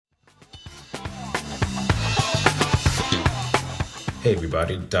Hey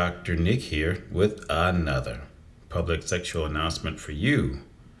everybody, Dr. Nick here with another public sexual announcement for you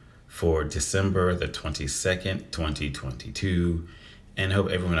for December the 22nd, 2022, and I hope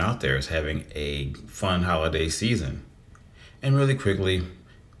everyone out there is having a fun holiday season. And really quickly,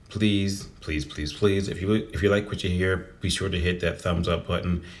 please, if you like what you hear, be sure to hit that thumbs up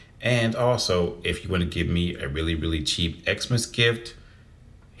button. And also, if you want to give me a really cheap Xmas gift,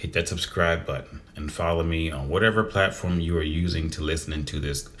 hit that subscribe button and follow me on whatever platform you are using to listen into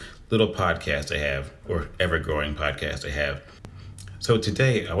this little podcast I have, or ever-growing podcast I have. So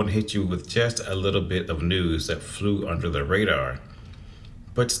today, I want to hit you with just a little bit of news that flew under the radar.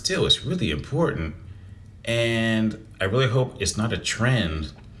 But still, it's really important. And I really hope it's not a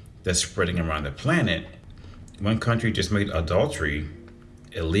trend that's spreading around the planet. One country just made adultery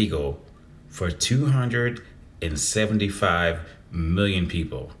illegal for 275 million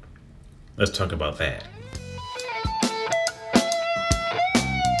people. Let's talk about that.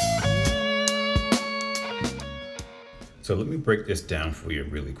 So let me break this down for you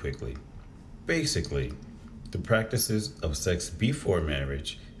really quickly. Basically, the practices of sex before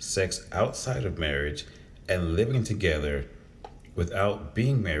marriage, sex outside of marriage, and living together without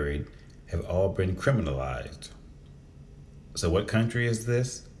being married have all been criminalized. So what country is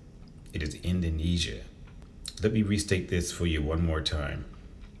this? It is Indonesia. Let me restate this for you one more time.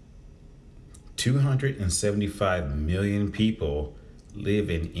 275 million people live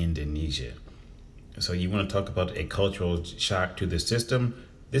in Indonesia. So you want to talk about a cultural shock to the system?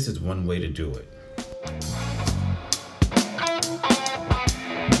 This is one way to do it.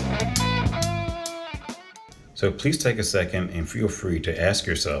 So please take a second and feel free to ask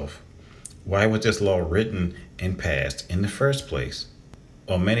yourself, why was this law written and passed in the first place?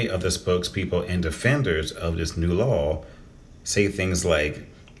 Well, many of the spokespeople and defenders of this new law say things like,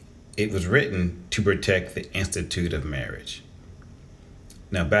 it was written to protect the institute of marriage.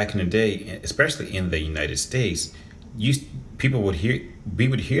 Now, back in the day, especially in the United States, we would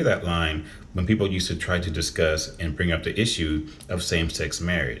hear that line when people used to try to discuss and bring up the issue of same-sex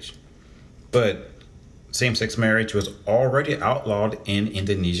marriage. But same-sex marriage was already outlawed in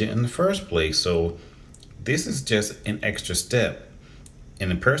Indonesia in the first place, so this is just an extra step.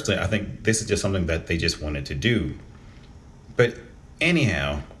 And personally, I think this is just something that they just wanted to do. But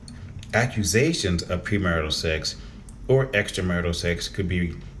anyhow, accusations of premarital sex or extramarital sex could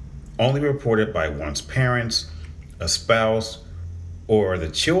be only reported by one's parents, a spouse, or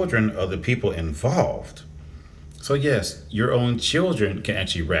the children of the people involved. So yes, your own children can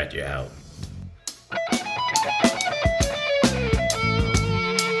actually rat you out.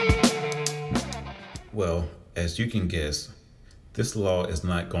 Well, as you can guess, this law is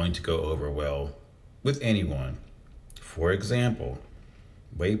not going to go over well with anyone. For example,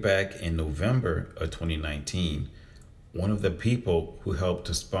 way back in November of 2019, one of the people who helped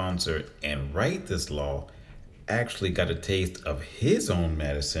to sponsor and write this law actually got a taste of his own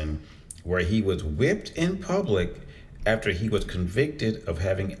medicine, where he was whipped in public after he was convicted of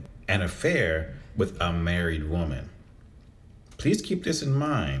having an affair with a married woman. Please keep this in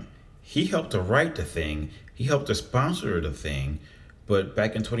mind. He helped to write the thing, he helped to sponsor the thing, but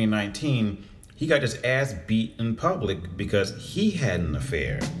back in 2019, he got his ass beat in public because he had an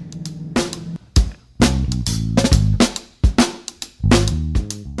affair.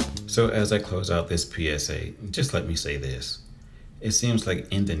 So as I close out this PSA, just let me say this. It seems like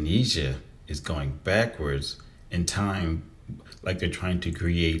Indonesia is going backwards in time, like they're trying to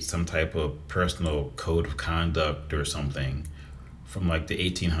create some type of personal code of conduct or something from like the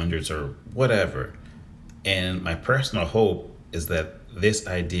 1800s or whatever. And my personal hope is that this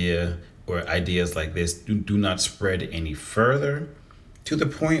idea or ideas like this do not spread any further to the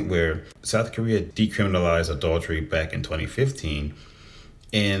point where South Korea decriminalized adultery back in 2015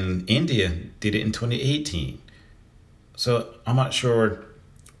 and India did it in 2018. So I'm not sure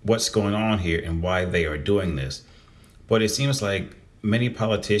what's going on here and why they are doing this. But it seems like many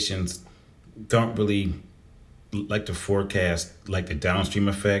politicians don't really like to forecast like the downstream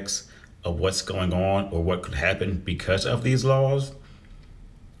effects of what's going on or what could happen because of these laws.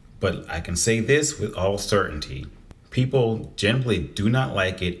 But I can say this with all certainty. People generally do not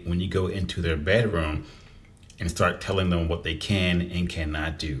like it when you go into their bedroom and start telling them what they can and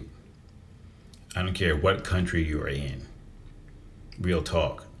cannot do. I don't care what country you're in. Real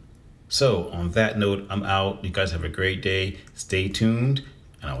talk. So on that note, I'm out. You guys have a great day. Stay tuned,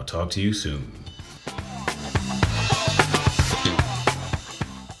 and I will talk to you soon.